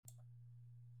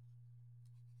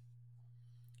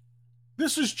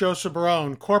This is Joseph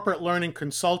Barone, corporate learning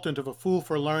consultant of A Fool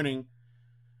for Learning,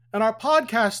 and our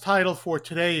podcast title for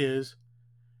today is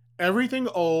Everything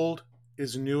Old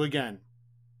is New Again.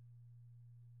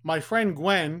 My friend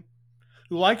Gwen,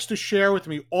 who likes to share with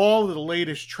me all of the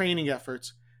latest training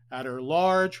efforts at her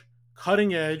large,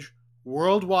 cutting-edge,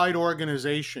 worldwide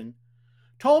organization,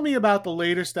 told me about the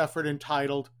latest effort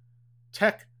entitled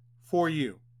Tech for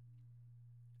You.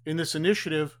 In this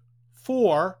initiative,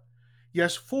 four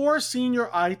senior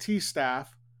IT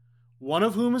staff, one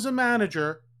of whom is a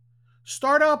manager,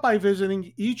 start out by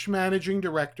visiting each managing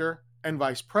director and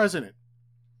vice president.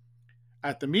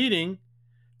 At the meeting,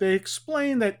 they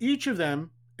explain that each of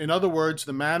them, in other words,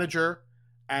 the manager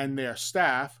and their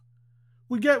staff,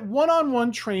 would get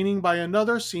one-on-one training by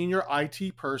another senior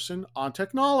IT person on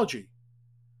technology.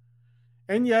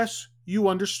 And yes, you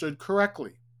understood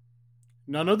correctly.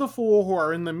 None of the four who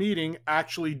are in the meeting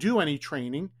actually do any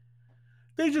training.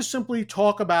 They just simply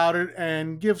talk about it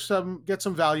and get some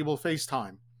valuable face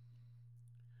time.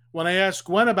 When I asked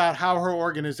Gwen about how her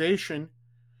organization,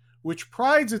 which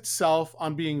prides itself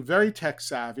on being very tech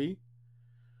savvy,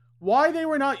 why they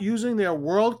were not using their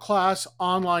world-class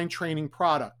online training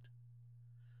product,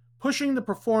 pushing the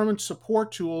performance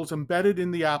support tools embedded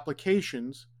in the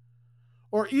applications,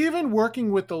 or even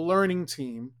working with the learning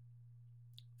team,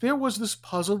 there was this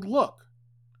puzzled look.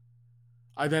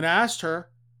 I then asked her,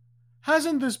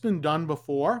 hasn't this been done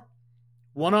before?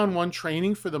 One-on-one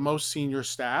training for the most senior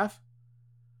staff?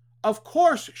 Of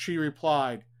course, she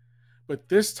replied, but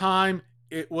this time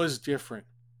it was different.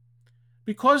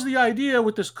 Because the idea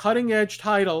with this cutting-edge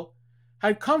title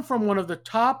had come from one of the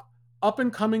top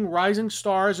up-and-coming rising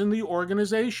stars in the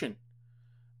organization.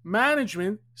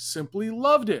 Management simply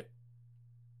loved it.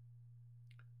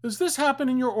 Does this happen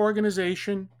in your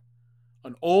organization?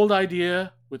 An old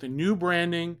idea with a new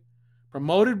branding,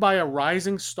 promoted by a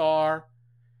rising star,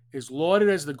 is lauded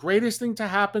as the greatest thing to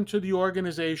happen to the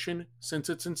organization since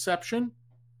its inception?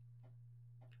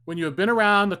 When you have been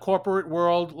around the corporate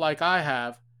world like I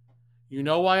have, you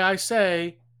know why I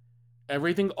say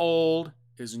everything old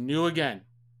is new again.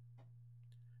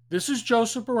 This is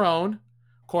Joseph Barone,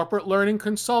 corporate learning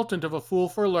consultant of A Fool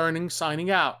for Learning, signing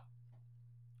out.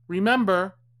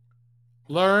 Remember,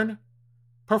 learn,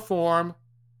 perform,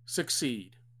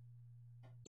 succeed.